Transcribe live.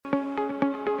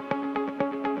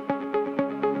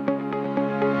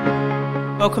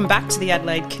Welcome back to the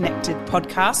Adelaide Connected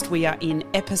podcast. We are in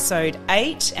episode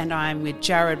 8 and I'm with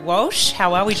Jared Walsh.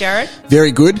 How are we, Jared?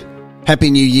 Very good.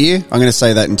 Happy New Year. I'm going to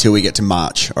say that until we get to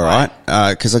March, all right?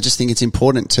 Because I just think it's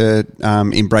important to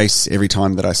embrace every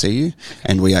time that I see you,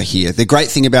 and we are here. The great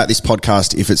thing about this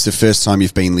podcast, if it's the first time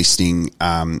you've been listening,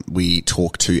 we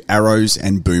talk to arrows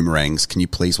and boomerangs. Can you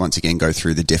please once again go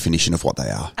through the definition of what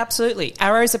they are? Absolutely.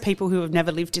 Arrows are people who have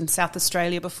never lived in South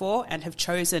Australia before and have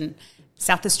chosen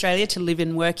South Australia to live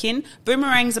and work in.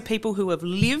 Boomerangs are people who have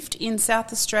lived in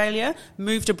South Australia,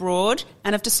 moved abroad,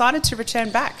 and have decided to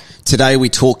return back. Today we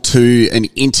talk to an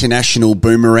international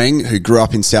boomerang who grew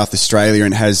up in South Australia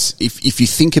and has, if you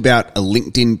think about a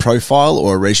LinkedIn profile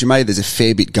or a resume, there's a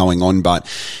fair bit going on, but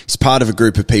he's part of a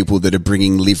group of people that are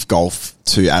bringing LIV Golf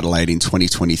to Adelaide in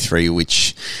 2023,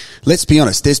 which, let's be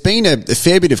honest, there's been a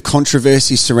fair bit of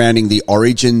controversy surrounding the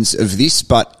origins of this,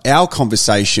 but our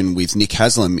conversation with Nick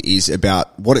Haslam is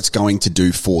about what it's going to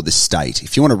do for the state.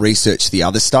 If you want to research the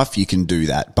other stuff, you can do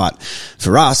that. But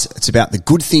for us, it's about the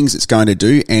good things it's going to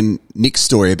do and Nick's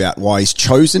story about why he's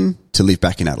chosen to live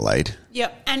back in Adelaide. Yeah,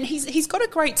 and he's got a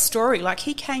great story. Like,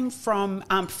 he came from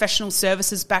professional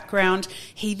services background.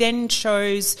 He then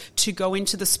chose to go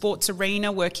into the sports arena,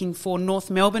 working for North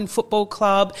Melbourne Football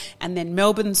Club and then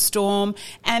Melbourne Storm,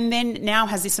 and then now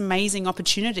has this amazing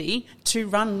opportunity to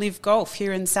run LIV Golf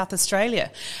here in South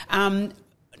Australia.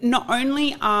 Not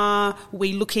only are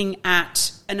we looking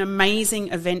at an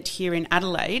amazing event here in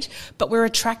Adelaide, but we're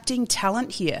attracting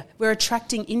talent here. We're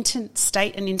attracting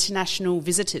interstate and international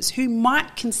visitors who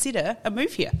might consider a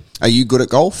move here. Are you good at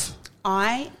golf?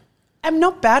 I am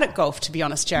not bad at golf, to be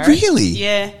honest, Jared. Really?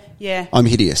 Yeah. I'm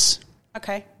hideous.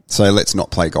 Okay. So let's not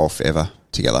play golf ever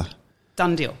together.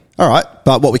 Done deal. All right,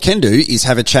 but what we can do is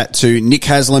have a chat to Nick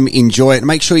Haslam, enjoy it.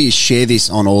 Make sure you share this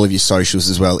on all of your socials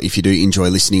as well if you do enjoy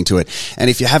listening to it.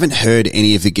 And if you haven't heard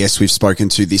any of the guests we've spoken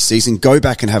to this season, go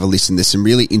back and have a listen. There's some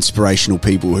really inspirational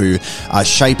people who are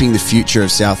shaping the future of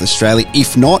South Australia,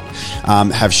 if not,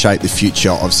 have shaped the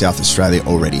future of South Australia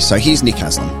already. So here's Nick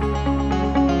Haslam.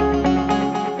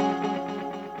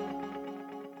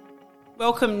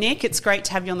 Welcome, Nick. It's great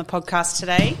to have you on the podcast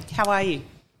today. How are you?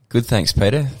 Good, thanks,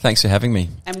 Peter. Thanks for having me.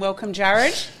 And welcome,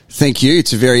 Jared. Thank you.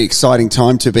 It's a very exciting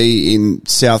time to be in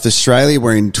South Australia.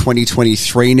 We're in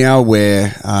 2023 now,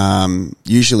 where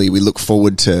usually we look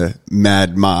forward to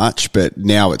Mad March, but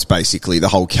now it's basically the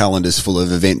whole calendar's full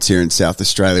of events here in South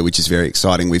Australia, which is very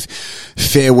exciting. We've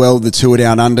Farewell the Tour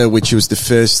Down Under, which was the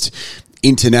first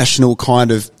international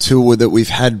kind of tour that we've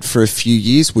had for a few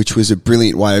years, which was a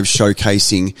brilliant way of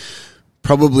showcasing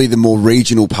probably the more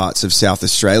regional parts of South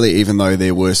Australia, even though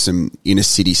there were some inner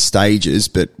city stages,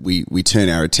 but we turn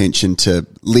our attention to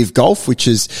LIV Golf, which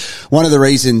is one of the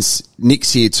reasons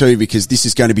Nick's here too, because this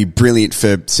is going to be brilliant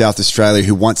for South Australia,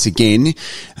 who once again,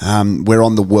 we're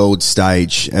on the world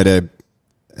stage at a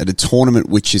tournament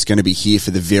which is going to be here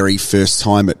for the very first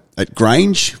time at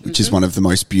Grange, which is one of the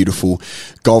most beautiful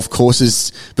golf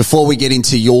courses. Before we get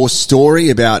into your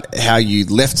story about how you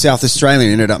left South Australia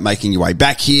and ended up making your way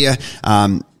back here,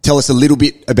 tell us a little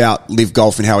bit about LIV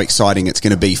Golf and how exciting it's going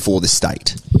to be for the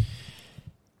state.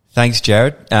 Thanks,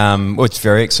 Jared. Well, it's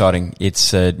very exciting.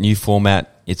 It's a new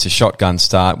format. It's a shotgun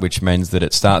start, which means that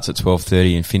it starts at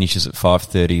 12:30 and finishes at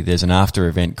 5:30. There's an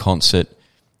after-event concert.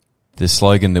 The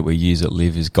slogan that we use at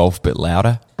LIV is golf but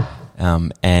louder,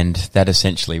 and that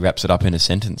essentially wraps it up in a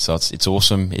sentence. So it's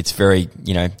awesome. It's very,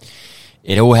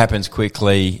 it all happens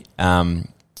quickly,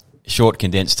 short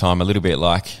condensed time, a little bit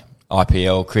like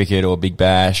IPL cricket or Big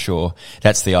Bash, or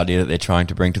that's the idea that they're trying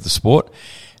to bring to the sport.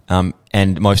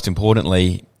 And most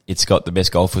importantly, it's got the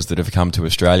best golfers that have come to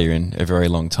Australia in a very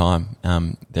long time.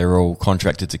 They're all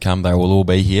contracted to come. They will all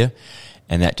be here,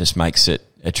 and that just makes it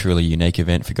a truly unique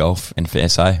event for golf and for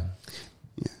SA.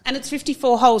 And it's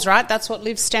 54 holes, right? That's what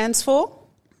LIV stands for?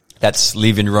 That's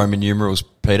LIV in Roman numerals,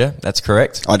 Peter. That's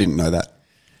correct. I didn't know that.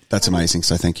 That's amazing,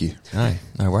 so thank you.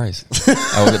 No worries.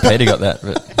 Peter got that.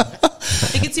 But I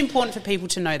think it's important for people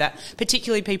to know that,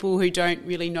 particularly people who don't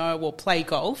really know or play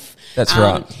golf. That's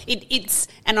right.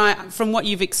 From what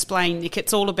you've explained, Nick,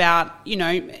 it's all about,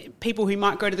 people who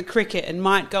might go to the cricket and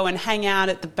might go and hang out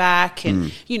at the back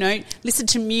and, listen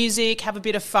to music, have a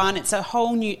bit of fun. It's a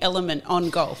whole new element on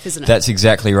golf, isn't it? That's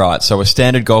exactly right. So a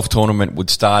standard golf tournament would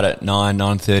start at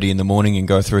 9:30 in the morning and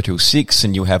go through till 6,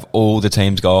 and you'll have all the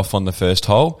teams go off on the first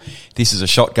hole. This is a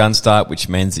shotgun start, which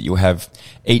means that you'll have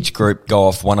each group go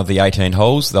off one of the 18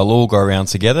 holes. They'll all go around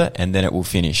together, and then it will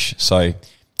finish. So,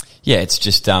 yeah, it's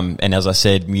just, and as I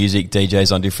said, music,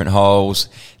 DJs on different holes.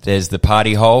 There's the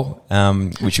party hole,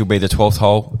 which will be the 12th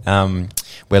hole.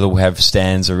 whether we'll have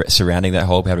stands surrounding that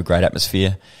hole. We have a great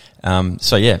atmosphere.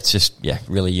 It's just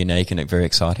really unique and very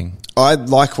exciting. I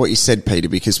like what you said, Peter,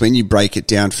 because when you break it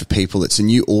down for people, it's a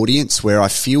new audience where I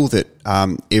feel that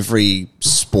every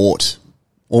sport,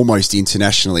 almost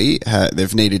internationally,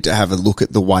 they've needed to have a look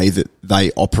at the way that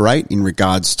they operate in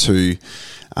regards to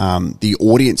the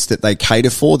audience that they cater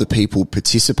for, the people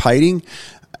participating.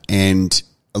 And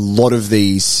a lot of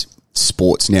these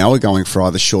sports now are going for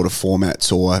either shorter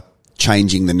formats or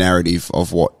changing the narrative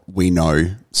of what we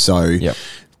know. So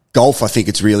golf, I think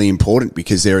it's really important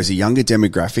because there is a younger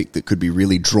demographic that could be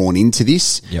really drawn into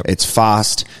this. Yep. It's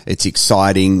fast, it's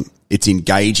exciting, it's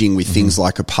engaging with things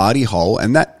like a party hole,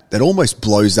 and that almost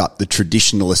blows up the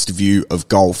traditionalist view of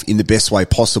golf in the best way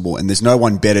possible. And there's no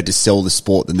one better to sell the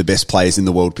sport than the best players in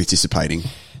the world participating.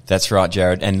 That's right,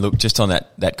 Jared. And look, just on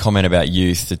that comment about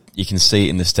youth, that you can see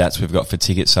in the stats we've got for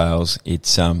ticket sales,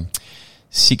 it's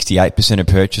 68% of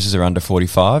purchases are under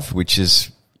 45, which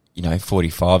is,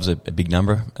 45 is a big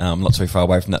number. I'm not so far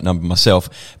away from that number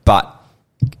myself, but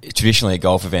traditionally at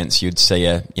golf events you'd see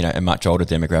a much older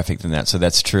demographic than that. So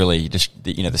that's truly just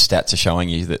the stats are showing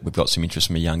you that we've got some interest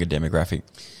from a younger demographic.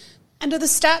 And are the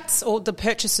stats or the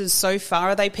purchases so far,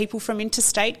 are they people from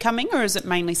interstate coming, or is it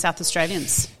mainly South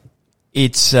Australians?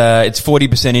 It's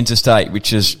 40% interstate,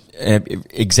 which is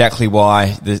exactly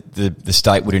why the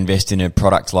state would invest in a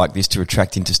product like this to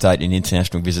attract interstate and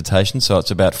international visitation. So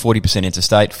it's about 40%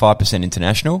 interstate, 5%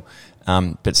 international,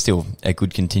 but still a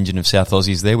good contingent of South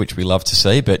Aussies there, which we love to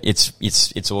see. But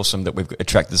it's awesome that we've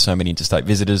attracted so many interstate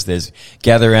visitors. There's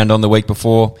gather around on the week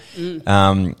before.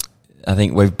 I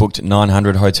think we've booked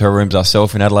 900 hotel rooms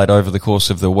ourselves in Adelaide over the course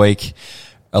of the week.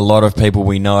 A lot of people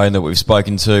we know and that we've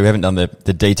spoken to, we haven't done the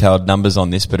detailed numbers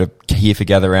on this, but are here for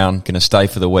gather round, going to stay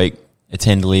for the week,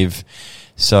 attend LIV.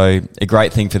 So a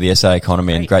great thing for the SA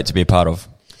economy and great to be a part of.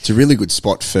 It's a really good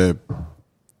spot for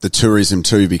the tourism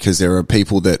too, because there are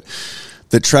people that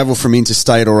travel from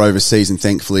interstate or overseas, and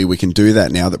thankfully we can do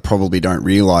that now, that probably don't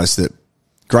realise that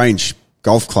Grange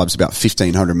Golf Club's about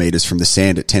 1,500 metres from the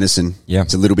sand at Tennyson. Yeah.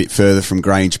 It's a little bit further from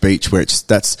Grange Beach, where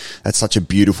that's such a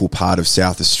beautiful part of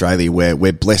South Australia, where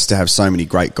we're blessed to have so many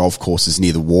great golf courses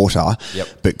near the water. Yep.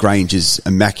 But Grange is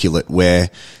immaculate,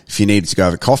 where if you needed to go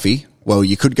have a coffee, well,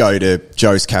 you could go to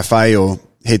Joe's Cafe or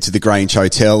head to the Grange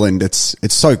Hotel, and it's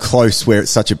so close, where it's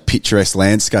such a picturesque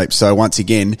landscape. So once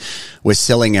again, we're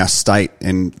selling our state,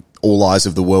 and all eyes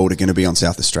of the world are going to be on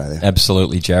South Australia.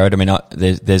 Absolutely, Jared. I mean,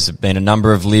 there's been a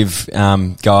number of LIV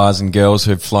guys and girls who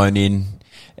have flown in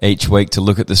each week to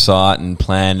look at the site and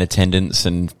plan attendance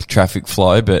and traffic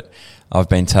flow, but I've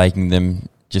been taking them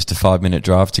just a 5-minute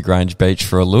drive to Grange Beach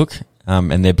for a look,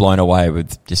 and they're blown away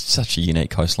with just such a unique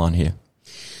coastline here.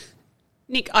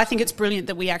 Nick, I think it's brilliant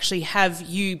that we actually have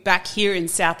you back here in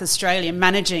South Australia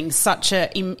managing such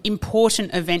an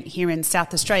important event here in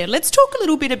South Australia. Let's talk a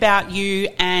little bit about you,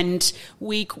 and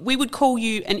we would call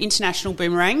you an international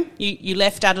boomerang. You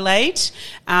left Adelaide.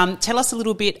 Tell us a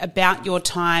little bit about your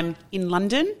time in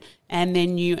London, and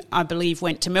then you, I believe,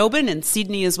 went to Melbourne and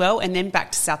Sydney as well, and then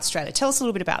back to South Australia. Tell us a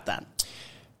little bit about that.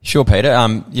 Sure, Peter.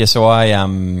 So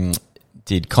I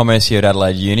did commerce here at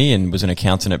Adelaide Uni and was an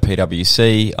accountant at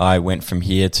PwC. I went from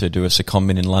here to do a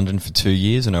secondment in London for 2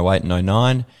 years in 08 and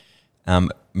 09.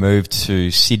 Moved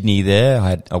to Sydney there.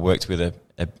 I worked with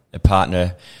a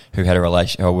partner who had a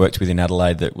relation I worked with in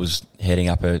Adelaide that was heading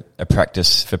up a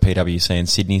practice for PwC in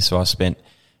Sydney. So I spent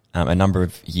a number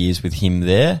of years with him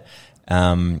there.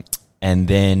 And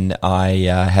then I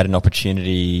had an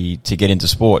opportunity to get into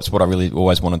sports, what I really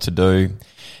always wanted to do.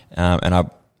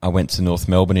 And I went to North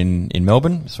Melbourne in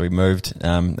Melbourne. So we moved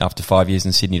after 5 years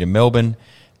in Sydney to Melbourne.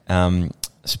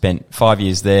 Spent 5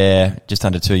 years there, just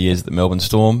under 2 years at the Melbourne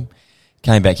Storm.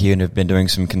 Came back here and have been doing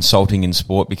some consulting in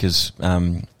sport because,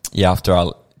 after I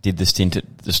did the stint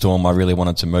at the Storm, I really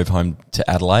wanted to move home to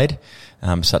Adelaide.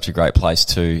 Such a great place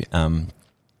to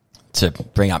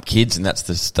bring up kids, and that's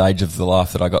the stage of the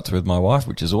life that I got to with my wife,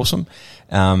 which is awesome.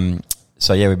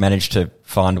 We managed to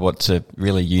find what's a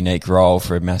really unique role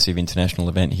for a massive international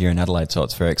event here in Adelaide. So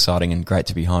it's very exciting and great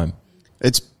to be home.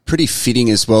 It's pretty fitting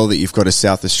as well that you've got a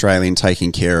South Australian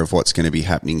taking care of what's going to be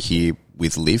happening here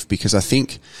with LIV, because I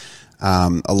think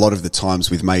a lot of the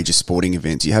times with major sporting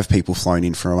events, you have people flown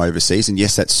in from overseas, and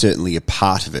yes, that's certainly a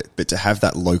part of it, but to have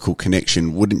that local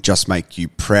connection wouldn't just make you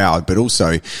proud, but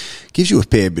also gives you a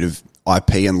fair bit of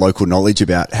IP and local knowledge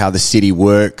about how the city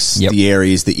works, the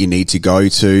areas that you need to go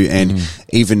to, and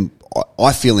even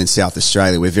I feel in South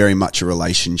Australia we're very much a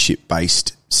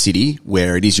relationship-based city,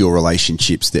 where it is your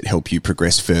relationships that help you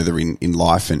progress further in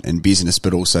life and business,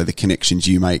 but also the connections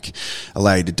you make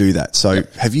allow you to do that. So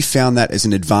have you found that as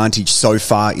an advantage so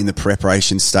far in the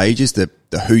preparation stages, the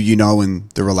who you know and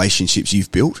the relationships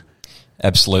you've built?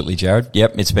 Absolutely, Jared.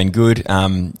 Yep, it's been good.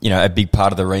 A big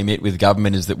part of the remit with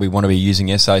government is that we want to be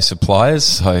using SA suppliers,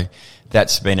 so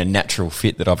that's been a natural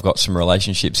fit that I've got some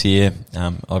relationships here.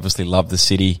 Obviously love the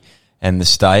city and the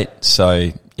state,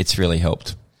 so it's really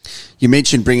helped. You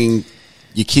mentioned bringing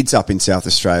your kids up in South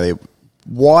Australia.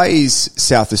 Why is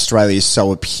South Australia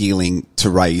so appealing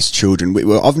to raise children?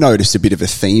 I've noticed a bit of a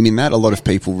theme in that. A lot of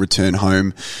people return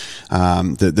home.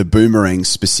 The Boomerangs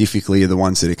specifically are the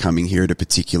ones that are coming here at a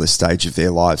particular stage of their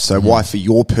lives. So why, for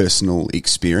your personal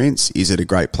experience, is it a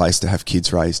great place to have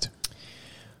kids raised?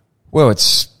 Well,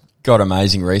 it's got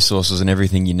amazing resources and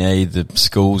everything you need. The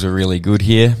schools are really good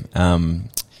here.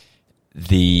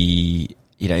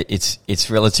 It's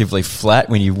relatively flat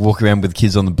when you walk around with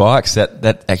kids on the bikes.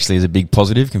 That actually is a big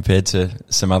positive compared to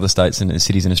some other states and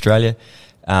cities in Australia.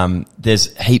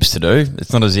 There's heaps to do.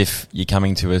 It's not as if you're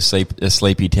coming to a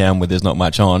sleepy town where there's not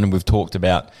much on. And we've talked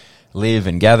about LIV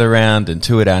and Gather Round and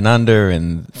Tour Down Under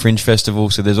and Fringe Festival.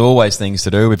 So there's always things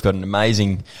to do. We've got an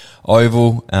amazing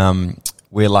oval.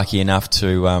 We're lucky enough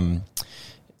to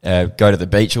go to the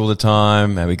beach all the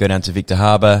time. We go down to Victor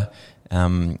Harbour.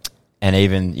 And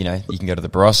even, you can go to the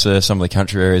Barossa. Some of the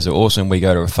country areas are awesome. We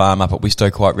go to a farm up at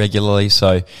Wistow quite regularly.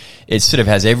 So it sort of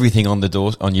has everything on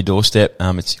your doorstep.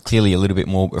 It's clearly a little bit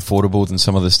more affordable than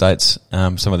some of the states,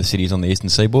 some of the cities on the eastern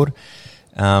seaboard.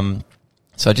 Got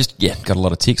a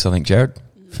lot of ticks, I think, Jared,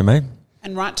 for me.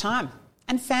 And right time.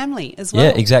 And family as well.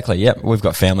 Yeah, exactly. Yeah, we've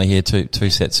got family here too, 2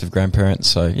 sets of grandparents.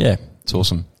 So, yeah, it's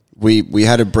awesome. We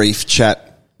had a brief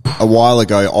chat a while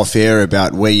ago off air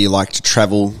about where you like to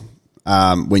travel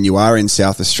when you are in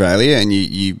South Australia, and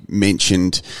you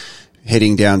mentioned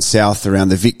heading down south around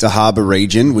the Victor Harbour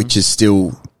region, which is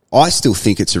I still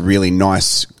think it's a really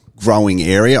nice growing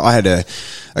area. I had a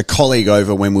colleague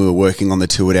over when we were working on the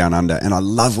Tour Down Under, and I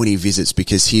love when he visits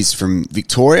because he's from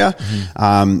Victoria.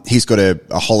 He's got a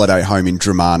holiday home in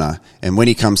Dramana, and when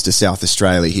he comes to South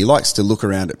Australia, he likes to look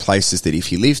around at places that if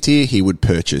he lived here, he would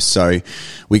purchase. So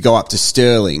we go up to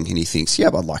Stirling, and he thinks,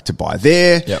 I'd like to buy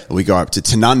there. Yep. We go up to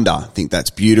Tanunda, I think that's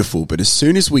beautiful. But as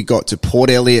soon as we got to Port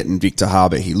Elliot and Victor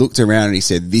Harbour, he looked around and he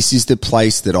said, this is the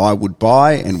place that I would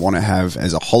buy and want to have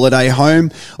as a holiday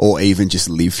home, or even just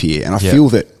live here. And I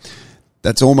feel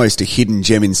that's almost a hidden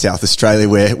gem in South Australia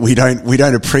where we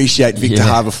don't appreciate Victor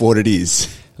Harbour for what it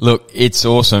is. Look, it's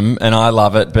awesome and I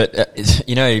love it, but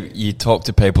you talk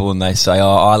to people and they say,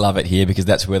 I love it here because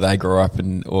that's where they grew up,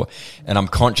 and I'm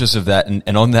conscious of that.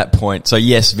 And on that point, so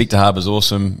yes, Victor Harbour's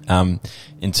awesome.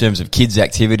 In terms of kids'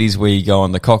 activities, we go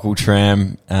on the Cockle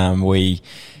Tram, we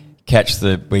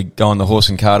go on the horse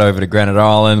and cart over to Granite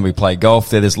Island, we play golf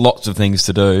there. There's lots of things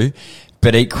to do,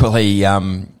 but equally,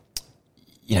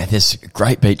 there's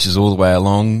great beaches all the way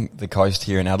along the coast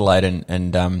here in Adelaide,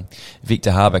 and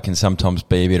Victor Harbour can sometimes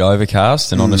be a bit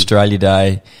overcast. And on Australia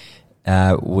Day,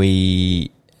 we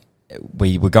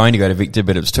were going to go to Victor,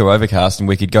 but it was too overcast, and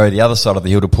we could go the other side of the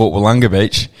hill to Port Wollonga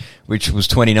Beach, which was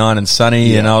 29 and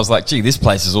sunny. Yeah. And I was like, gee, this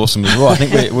place is awesome as well. I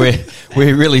think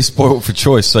we're really spoiled for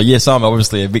choice. So yes, I'm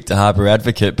obviously a Victor Harbour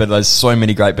advocate, but there's so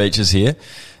many great beaches here.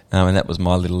 And that was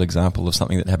my little example of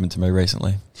something that happened to me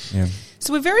recently. Yeah.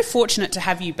 So we're very fortunate to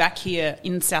have you back here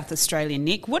in South Australia,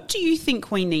 Nick. What do you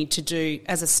think we need to do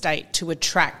as a state to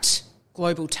attract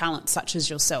global talent such as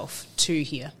yourself to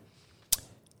here?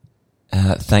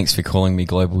 Thanks for calling me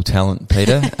global talent,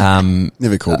 Peter.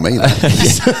 Never called me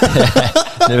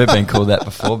that. Never been called that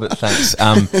before, but thanks.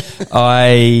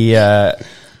 I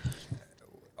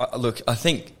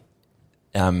think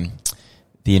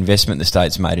the investment the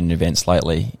state's made in events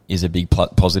lately is a big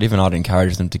positive, and I'd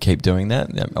encourage them to keep doing that.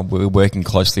 We're working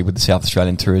closely with the South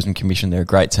Australian Tourism Commission. They're a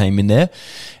great team in there,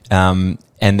 and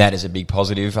that is a big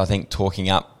positive. I think talking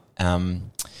up,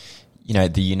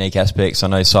 the unique aspects. I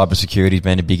know cybersecurity has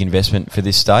been a big investment for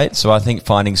this state, so I think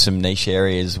finding some niche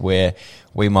areas where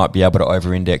we might be able to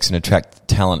over-index and attract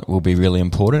talent will be really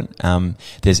important.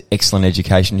 There's excellent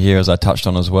education here, as I touched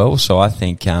on as well. So I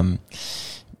think,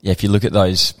 if you look at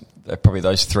those, probably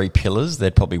those 3 pillars,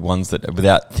 they're probably ones that,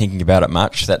 without thinking about it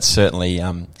much, that's certainly,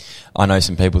 I know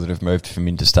some people that have moved from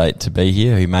interstate to be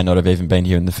here who may not have even been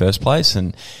here in the first place,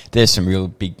 and there's some real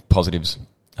big positives,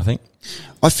 I think.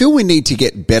 I feel we need to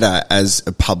get better as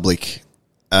a public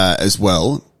as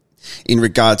well in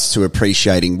regards to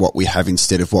appreciating what we have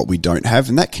instead of what we don't have,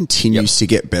 and that continues to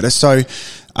get better. So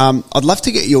I'd love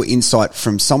to get your insight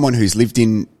from someone who's lived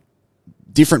in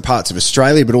different parts of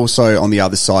Australia, but also on the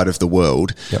other side of the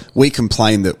world. Yep. We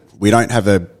complain that we don't have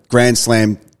a Grand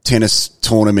Slam tennis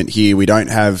tournament here. We don't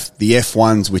have the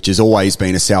F1s, which has always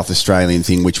been a South Australian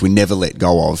thing, which we never let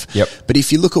go of. Yep. But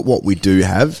if you look at what we do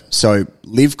have, so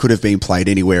LIV could have been played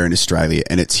anywhere in Australia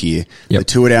and it's here. Yep. The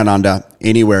Tour Down Under,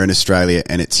 anywhere in Australia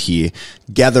and it's here.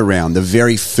 Gather Round, the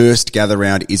very first Gather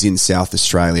Round is in South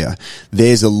Australia.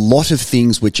 There's a lot of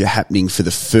things which are happening for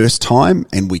the first time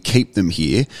and we keep them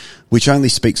here, which only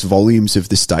speaks volumes of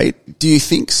the state. Do you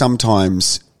think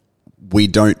sometimes we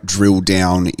don't drill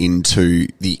down into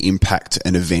the impact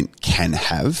an event can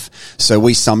have? So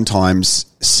we sometimes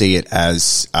see it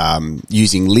as,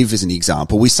 using LIV as an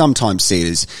example, we sometimes see it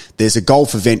as there's a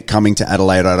golf event coming to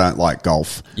Adelaide. I don't like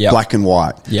golf. Yep. Black and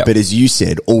white. Yep. But as you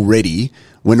said already,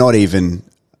 we're not even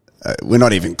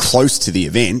close to the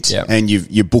event. Yep. And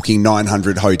you're booking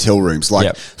 900 hotel rooms, like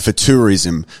Yep. for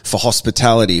tourism, for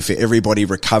hospitality, for everybody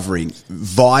recovering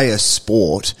via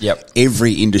sport. Yep.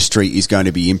 Every industry is going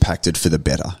to be impacted for the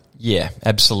better. Yeah,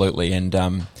 absolutely.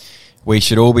 And we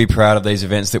should all be proud of these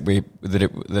events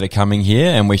that are coming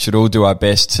here, and we should all do our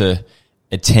best to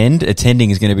attend.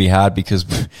 Attending is going to be hard because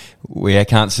we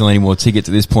can't sell any more tickets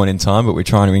at this point in time, but we're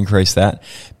trying to increase that.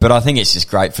 But I think it's just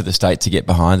great for the state to get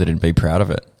behind it and be proud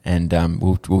of it. And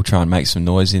we'll try and make some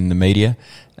noise in the media.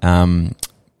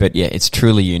 But yeah, it's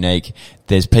truly unique.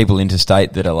 There's people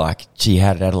interstate that are like, gee,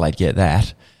 how did Adelaide get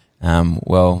that?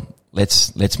 Well,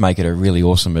 let's make it a really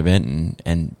awesome event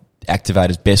and activate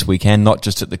as best we can, not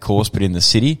just at the course but in the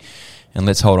city, and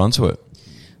let's hold on to it.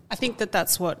 I think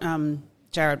that's what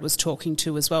Jared was talking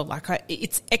to as well. Like,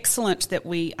 it's excellent that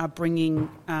we are bringing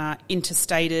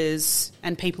interstaters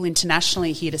and people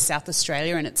internationally here to South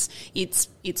Australia, and it's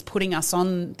putting us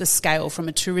on the scale from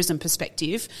a tourism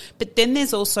perspective. But then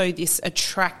there's also this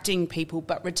attracting people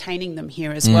but retaining them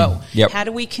here as well. Yep. How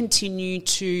do we continue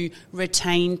to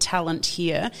retain talent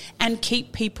here and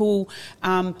keep people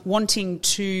wanting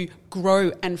to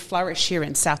grow and flourish here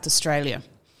in South Australia?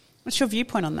 What's your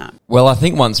viewpoint on that? Well, I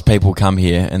think once people come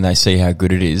here and they see how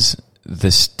good it is, the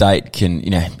state can,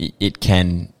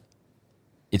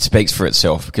 it speaks for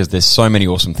itself because there's so many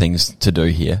awesome things to do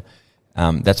here.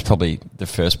 That's probably the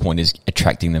first point, is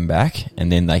attracting them back,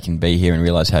 and then they can be here and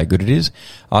realise how good it is.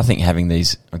 I think having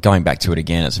these, going back to it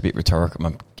again, it's a bit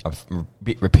rhetorical, a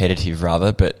bit repetitive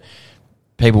rather, but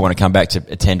people want to come back to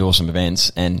attend awesome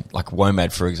events, and like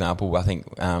WOMAD, for example, I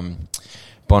think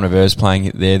Bon Iver's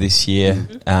playing there this year.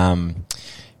 Mm-hmm.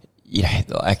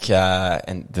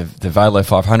 And the Velo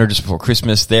 500 just before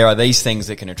Christmas. There are these things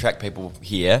that can attract people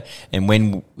here, and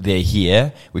when they're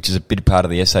here, which is a big part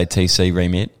of the SATC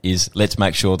remit, is let's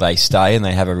make sure they stay and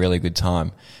they have a really good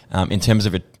time. In terms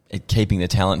of keeping the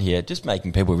talent here, just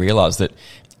making people realise that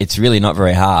it's really not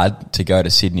very hard to go to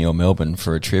Sydney or Melbourne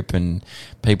for a trip, and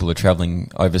people are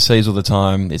travelling overseas all the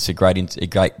time. It's a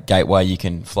great gateway. You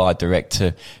can fly direct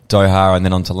to Doha and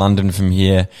then on to London from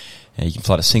here. You can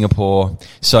fly to Singapore.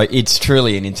 So it's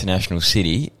truly an international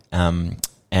city,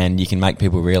 and you can make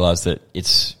people realise that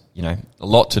it's a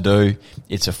lot to do.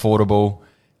 It's affordable.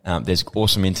 There's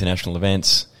awesome international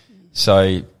events.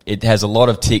 So it has a lot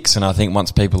of ticks, and I think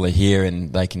once people are here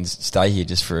and they can stay here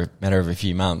just for a matter of a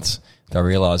few months, they'll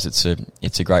realise it's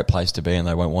a great place to be and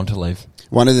they won't want to leave.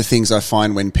 One of the things I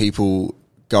find when people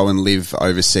go and live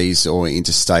overseas or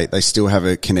interstate, they still have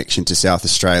a connection to South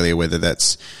Australia, whether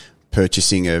that's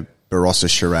purchasing a Barossa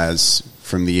Shiraz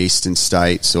from the eastern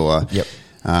states or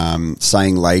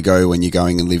saying Lego when you're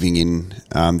going and living in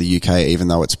the UK, even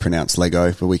though it's pronounced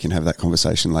Lego, but we can have that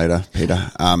conversation later,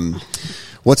 Peter.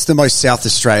 What's the most South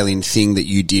Australian thing that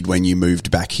you did when you moved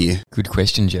back here? Good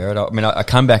question, Jared. I mean, I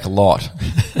come back a lot.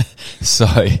 So,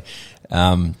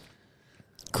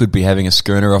 could be having a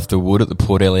schooner off the wood at the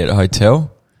Port Elliot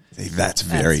Hotel. That's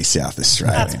very South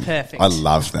Australian. That's perfect. I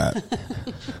love that.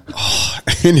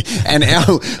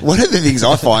 One of the things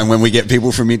I find when we get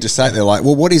people from interstate, they're like,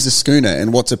 well, what is a schooner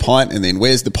and what's a pint and then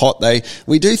where's the pot?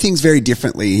 We do things very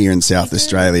differently here in South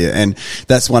Australia, and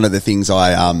that's one of the things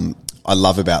I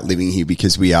love about living here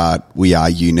because we are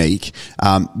unique.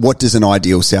 What does an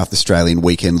ideal South Australian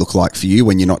weekend look like for you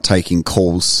when you're not taking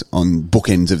calls on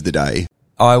bookends of the day?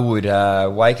 I would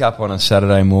wake up on a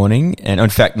Saturday morning, and in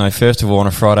fact, no, first of all, on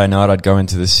a Friday night, I'd go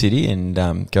into the city and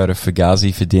go to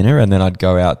Fugazi for dinner, and then I'd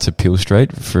go out to Peel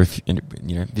Street for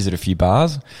visit a few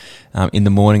bars. In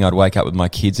the morning, I'd wake up with my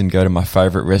kids and go to my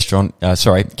favourite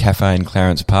cafe in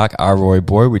Clarence Park, Roy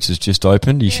Boy, which has just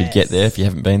opened. You should get there if you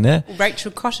haven't been there.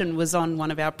 Rachel Cotton was on one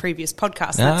of our previous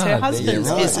podcasts. That's her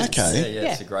husband's business. Okay.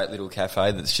 Yeah, it's a great little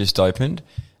cafe that's just opened.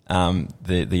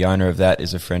 The owner of that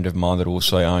is a friend of mine that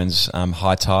also owns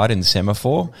High Tide in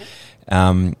Semaphore.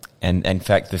 And in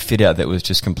fact, the fit out that was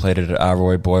just completed at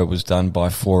Roy Boy was done by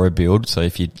Fora Build. So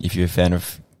if you're a fan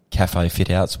of cafe fit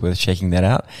out. It's worth checking that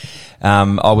out.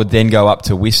 I would then go up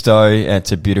to Wistow.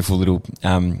 It's a beautiful little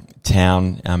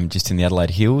town just in the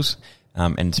Adelaide Hills,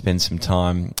 and spend some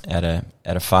time at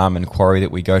a farm and quarry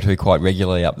that we go to quite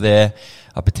regularly up there.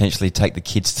 I potentially take the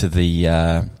kids to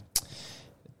the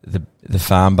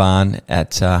farm barn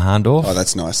at Harndorf. Oh,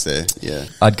 that's nice there. Yeah,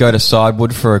 I'd go to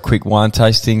Sidewood for a quick wine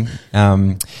tasting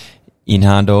in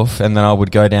Harndorf, and then I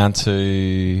would go down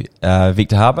to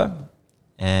Victor Harbour,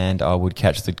 and I would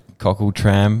catch the Cockle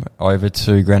tram over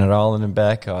to Granite Island and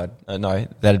back. No,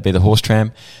 that'd be the horse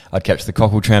tram. I'd catch the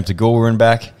Cockle tram to Galway and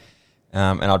back,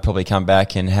 and I'd probably come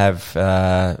back and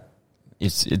have.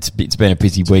 It's been a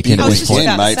busy weekend at this point,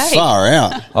 mate. Far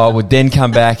out. I would then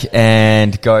come back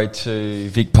and go to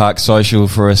Vic Park Social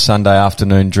for a Sunday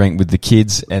afternoon drink with the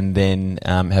kids, and then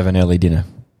have an early dinner.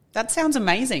 That sounds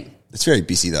amazing. It's very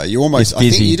busy though. You're almost. I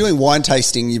think you're doing wine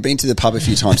tasting. You've been to the pub a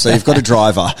few times, so you've got a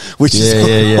driver. Which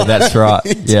yeah, that's right.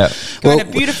 Yeah, going to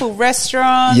beautiful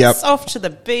restaurants, off to the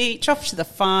beach, off to the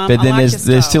farm. But then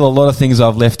there's still a lot of things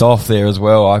I've left off there as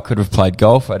well. I could have played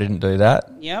golf. I didn't do that.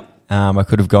 Yep. I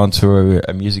could have gone to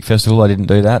a music festival. I didn't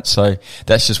do that. So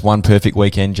that's just one perfect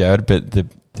weekend, Jared. But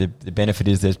the benefit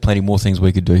is there's plenty more things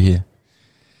we could do here.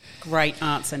 Great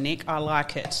answer, Nick. I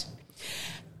like it.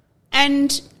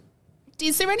 And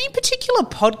is there any particular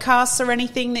podcasts or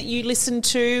anything that you listen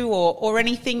to or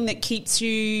anything that keeps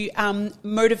you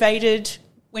motivated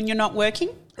when you're not working?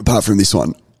 Apart from this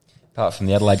one. Apart from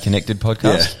the Adelaide Connected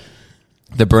podcast?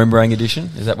 Yeah. The Boomerang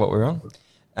edition? Is that what we're on?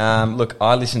 Look,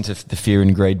 I listen to the Fear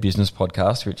and Greed Business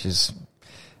podcast, which is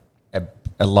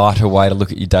a lighter way to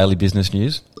look at your daily business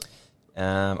news.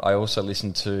 I also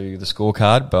listen to The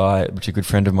Scorecard, which a good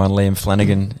friend of mine, Liam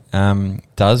Flanagan,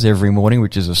 does every morning,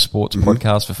 which is a sports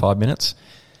podcast for 5 minutes.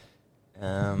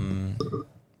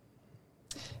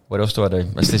 What else do I do?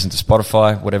 I just listen to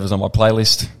Spotify, whatever's on my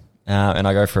playlist, and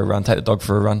I go for a run, take the dog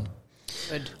for a run.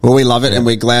 Good. Well, we love it, and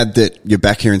we're glad that you're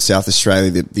back here in South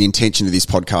Australia. The intention of this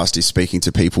podcast is speaking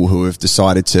to people who have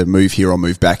decided to move here or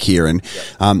move back here, and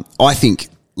I think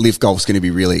LIV Golf's going to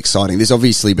be really exciting. There's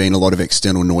obviously been a lot of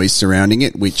external noise surrounding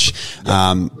it, which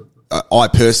I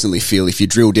personally feel if you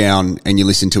drill down and you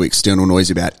listen to external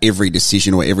noise about every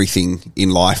decision or everything in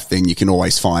life, then you can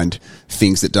always find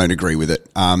things that don't agree with it.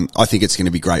 I think it's going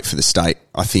to be great for the state.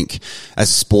 I think as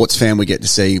a sports fan, we get to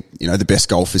see, the best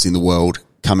golfers in the world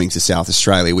coming to South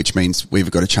Australia, which means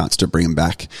we've got a chance to bring them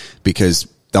back because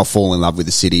they'll fall in love with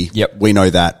the city. Yep. We know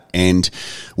that, and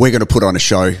we're going to put on a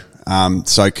show.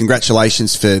 So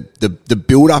congratulations for the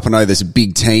build up. I know there's a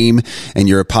big team and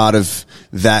you're a part of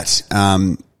that.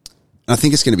 I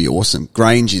think it's going to be awesome.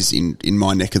 Grange is in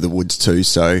my neck of the woods too.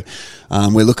 So,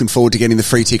 we're looking forward to getting the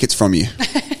free tickets from you.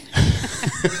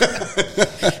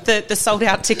 the sold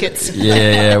out tickets.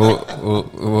 Yeah.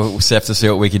 We'll have to see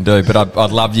what we can do. But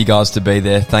I'd love you guys to be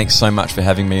there. Thanks so much for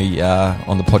having me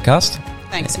on the podcast.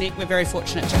 Thanks, Nick. We're very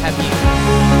fortunate to have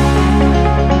you.